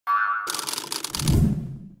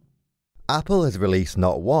Apple has released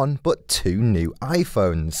not one, but two new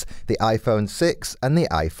iPhones, the iPhone 6 and the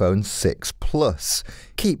iPhone 6 Plus.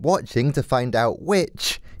 Keep watching to find out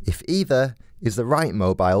which, if either, is the right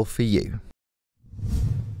mobile for you.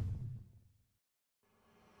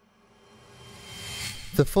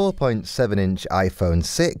 The 4.7-inch iPhone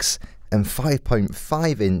 6 and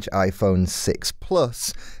 5.5-inch iPhone 6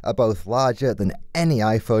 Plus are both larger than any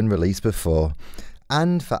iPhone released before.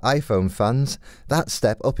 And for iPhone fans, that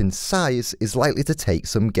step up in size is likely to take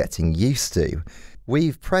some getting used to.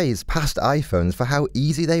 We've praised past iPhones for how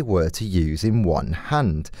easy they were to use in one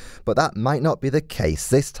hand, but that might not be the case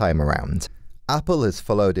this time around. Apple has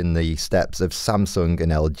followed in the steps of Samsung and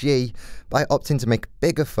LG by opting to make a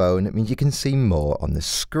bigger phone that means you can see more on the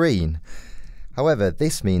screen. However,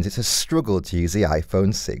 this means it's a struggle to use the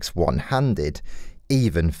iPhone 6 one-handed,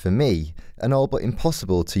 even for me, and all but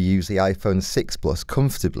impossible to use the iPhone 6 Plus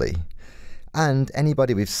comfortably. And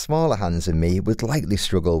anybody with smaller hands than me would likely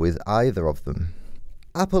struggle with either of them.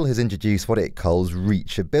 Apple has introduced what it calls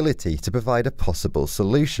reachability to provide a possible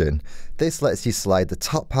solution. This lets you slide the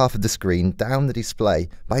top half of the screen down the display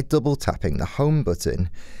by double tapping the home button.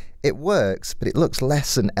 It works, but it looks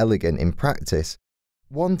less than elegant in practice.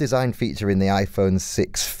 One design feature in the iPhone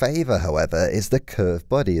 6 favour, however, is the curved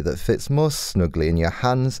body that fits more snugly in your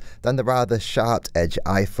hands than the rather sharp-edged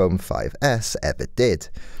iPhone 5S ever did.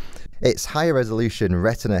 Its higher-resolution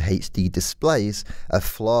Retina HD displays are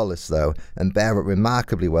flawless though, and bear up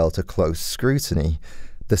remarkably well to close scrutiny.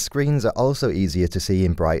 The screens are also easier to see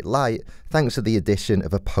in bright light thanks to the addition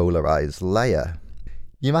of a polarised layer.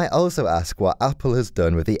 You might also ask what Apple has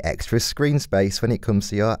done with the extra screen space when it comes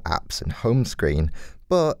to your apps and home screen,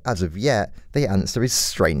 but as of yet, the answer is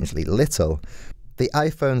strangely little. The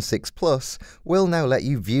iPhone 6 Plus will now let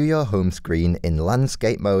you view your home screen in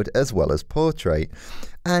landscape mode as well as portrait,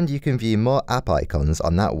 and you can view more app icons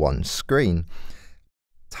on that one screen.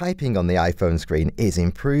 Typing on the iPhone screen is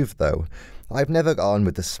improved though. I've never got on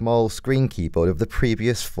with the small screen keyboard of the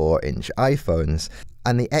previous 4-inch iPhones,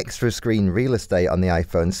 and the extra screen real estate on the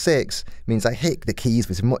iPhone 6 means I hit the keys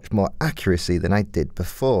with much more accuracy than I did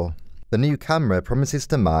before. The new camera promises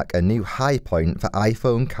to mark a new high point for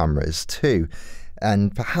iPhone cameras too,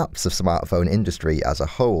 and perhaps the smartphone industry as a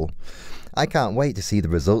whole. I can't wait to see the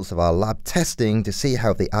results of our lab testing to see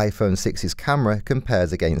how the iPhone 6's camera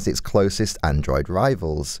compares against its closest Android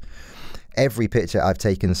rivals. Every picture I've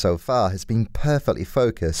taken so far has been perfectly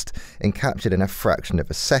focused and captured in a fraction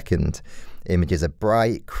of a second. Images are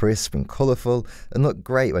bright, crisp and colourful and look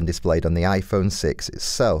great when displayed on the iPhone 6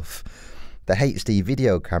 itself. The HD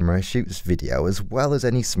video camera shoots video as well as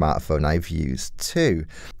any smartphone I've used too,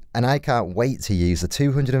 and I can't wait to use the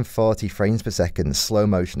 240 frames per second slow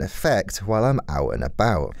motion effect while I'm out and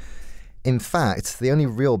about. In fact, the only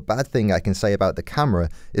real bad thing I can say about the camera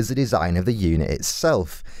is the design of the unit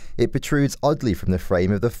itself. It protrudes oddly from the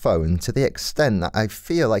frame of the phone to the extent that I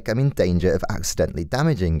feel like I'm in danger of accidentally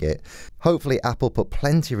damaging it. Hopefully Apple put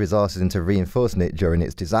plenty of resources into reinforcing it during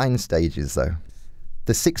its design stages though.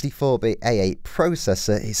 The 64-bit A8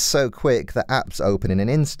 processor is so quick that apps open in an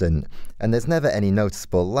instant, and there's never any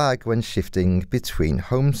noticeable lag when shifting between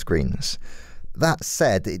home screens. That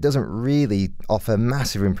said, it doesn't really offer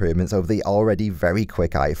massive improvements over the already very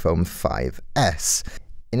quick iPhone 5S.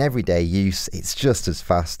 In everyday use, it's just as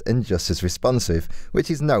fast and just as responsive, which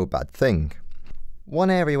is no bad thing.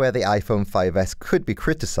 One area where the iPhone 5S could be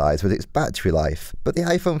criticised was its battery life, but the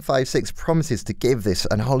iPhone 5.6 promises to give this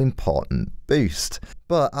an all-important boost.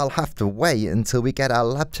 But I'll have to wait until we get our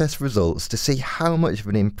lab test results to see how much of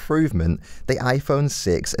an improvement the iPhone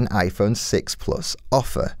 6 and iPhone 6 Plus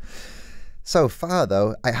offer. So far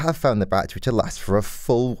though, I have found the battery to last for a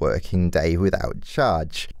full working day without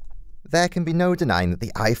charge. There can be no denying that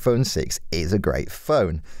the iPhone 6 is a great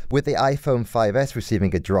phone, with the iPhone 5S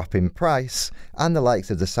receiving a drop in price, and the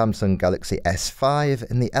likes of the Samsung Galaxy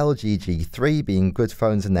S5 and the LG G3 being good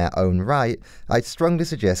phones in their own right. I'd strongly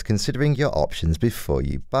suggest considering your options before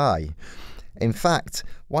you buy. In fact,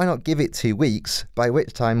 why not give it 2 weeks, by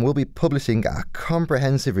which time we'll be publishing a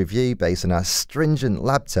comprehensive review based on our stringent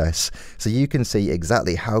lab tests, so you can see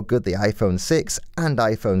exactly how good the iPhone 6 and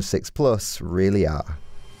iPhone 6 Plus really are.